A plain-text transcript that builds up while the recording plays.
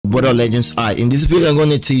What up, legends? Alright, in this video I'm going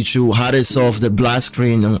to teach you how to solve the black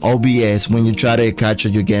screen on OBS when you try to capture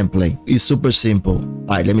your gameplay. It's super simple.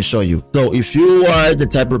 Alright, let me show you. So if you are the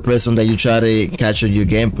type of person that you try to capture your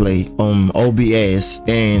gameplay on OBS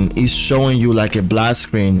and it's showing you like a black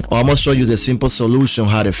screen, I'm gonna show you the simple solution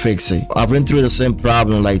how to fix it. I went through the same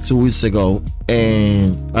problem like 2 weeks ago,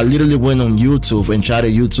 and I literally went on YouTube and tried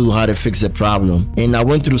to YouTube how to fix the problem, and I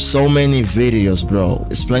went through so many videos, bro,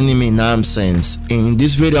 explaining me nonsense. In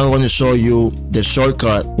this video I'm going to show you the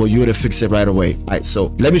shortcut for you to fix it right away. Alright, so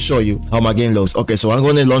let me show you how my game looks. Okay, so I'm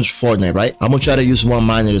going to launch Fortnite, right? I'm gonna try to use one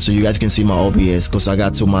monitor so you guys can see my OBS because I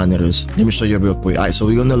got 2 monitors. Let me show you real quick. Alright, so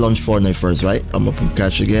we're gonna launch Fortnite first, right? I'm gonna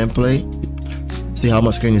capture gameplay. See how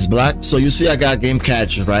my screen is black? So you see I got game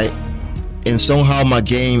capture, right? And somehow my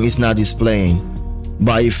game is not displaying.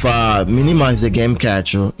 But if I minimize the game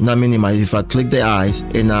capture, not minimize, if I click the eyes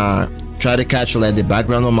and try to capture like the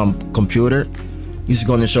background on my computer, it's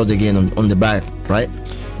gonna show the game on the back, right?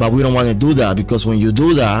 But we don't want to do that, because when you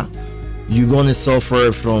do that, you're gonna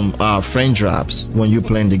suffer from frame drops when you're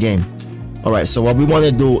playing the game. All right, so what we want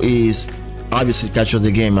to do is obviously capture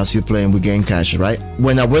the game as you're playing with game capture, right?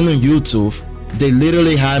 When I went on YouTube, they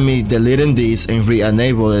literally had me deleting this and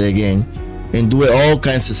re-enable it again and do it all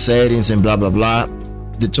kinds of settings and blah blah blah.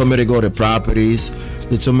 They told me to go to properties.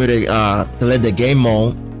 They told me to select the game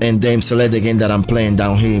mode and then select the game that I'm playing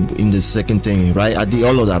down here in the second thing, right? I did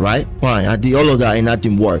all of that, right? Fine, I did all of that and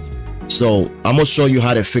nothing worked. So I'm gonna show you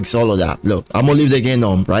how to fix all of that. Look, I'm gonna leave the game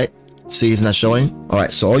on, right? See, it's not showing. All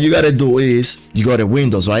right, so all you gotta do is you go to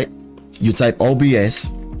Windows, right? You type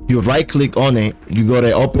OBS, you right click on it, you go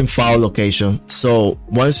to open file location. So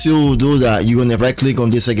once you do that, you're gonna right click on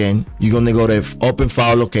this again, you're gonna go to open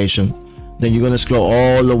file location, then you're gonna scroll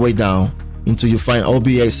all the way down until you find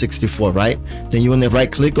OBS 64, right? Then you're gonna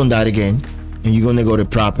right click on that again and you're gonna go to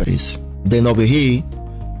properties. Then over here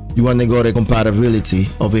you want to go to compatibility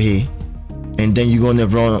over here, and then you're gonna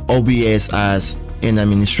run OBS as an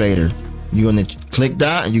administrator. You're gonna click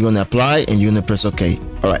that and you're gonna apply and you're gonna press OK.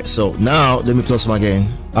 All right, so now let me close my game.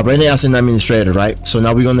 I ran it as an administrator, right? So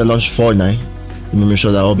now we're gonna launch Fortnite. Let me make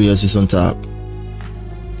sure that OBS is on top.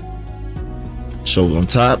 So on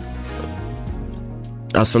top,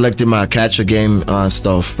 I selected my capture game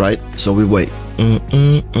stuff, right? So we wait, and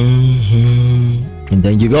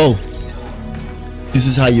then you go. This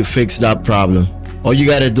is how you fix that problem. All you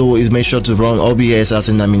gotta do is make sure to run OBS as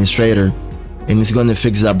an administrator, and it's gonna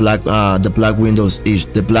fix that black the black windows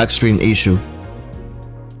issue, the black screen issue.